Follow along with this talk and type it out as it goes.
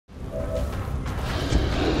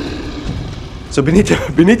So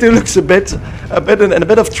Benito looks in a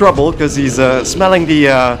bit of trouble because he's smelling the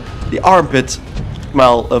armpit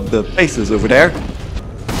smell of the faces over there.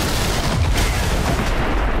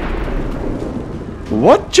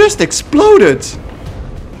 What just exploded?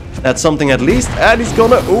 That's something at least. And he's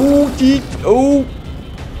gonna... Oh,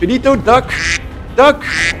 Benito, duck. Duck.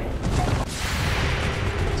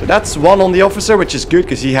 So that's one on the officer, which is good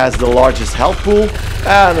because he has the largest health pool.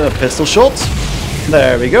 And a pistol shot.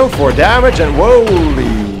 There we go, 4 damage. And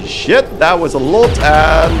holy shit, that was a lot.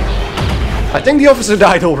 And I think the officer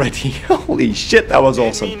died already. Holy shit, that was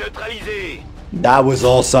awesome. That was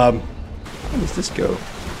awesome. Where does this go?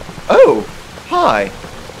 Oh, hi.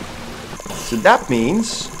 So that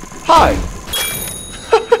means hi.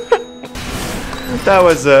 That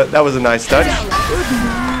was a nice touch.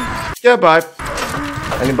 Goodbye.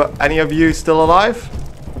 Any of you still alive?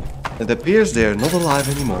 It appears they're not alive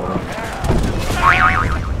anymore.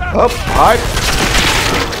 Oh, hi.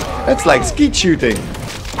 That's like skeet shooting.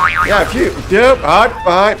 Yeah, if you... Yep,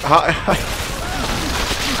 hi.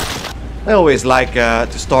 I always like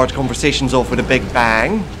to start conversations off with a big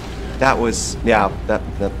bang. That was... Yeah,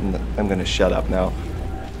 I'm gonna shut up now.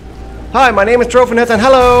 Hi, my name is Trophynet and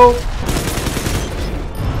hello!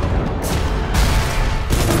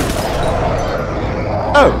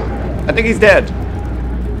 Oh, I think he's dead.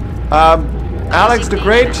 Alex the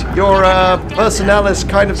Great, your personnel is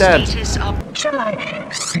kind of dead. Shall I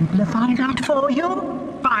simplify that for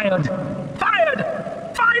you? Fired! Fired!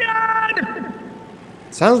 Fired!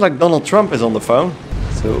 Sounds like Donald Trump is on the phone.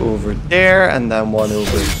 So over there and then one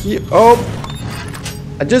over here. Oh!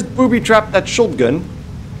 I just booby-trapped that shotgun.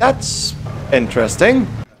 That's interesting.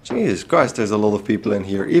 Jesus Christ, there's a lot of people in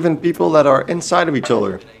here. Even people that are inside of each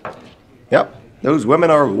other. Yep, those women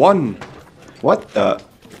are one. What the?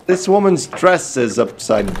 This woman's dress is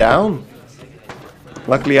upside down.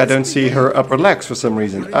 Luckily, I don't see her upper legs for some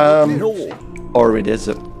reason. Or it is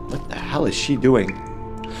a... What the hell is she doing?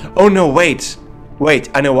 Oh no, wait. Wait,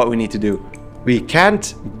 I know what we need to do. We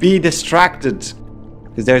can't be distracted.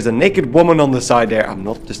 Because there's a naked woman on the side there. I'm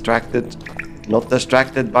not distracted. Not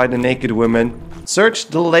distracted by the naked women. Search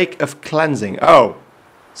the lake of cleansing. Oh.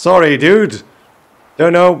 Sorry, dude.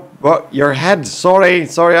 Don't know what your head. Sorry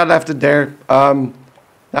I left it there.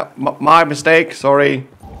 My mistake, sorry.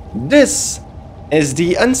 This is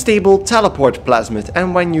the unstable teleport plasmid,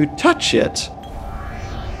 and when you touch it,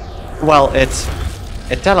 well, it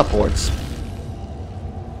teleports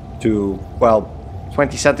to, well,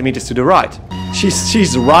 20 centimeters to the right.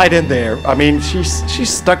 She's right in there. I mean, she's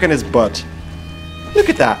stuck in his butt. Look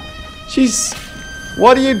at that.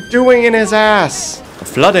 What are you doing in his ass?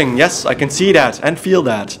 Flooding, yes, I can see that and feel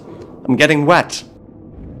that. I'm getting wet.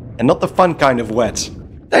 And not the fun kind of wet.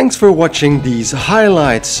 Thanks for watching these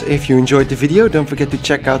highlights. If you enjoyed the video, don't forget to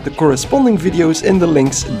check out the corresponding videos in the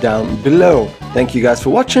links down below. Thank you guys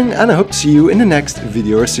for watching and I hope to see you in the next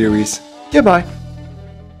video or series. Goodbye.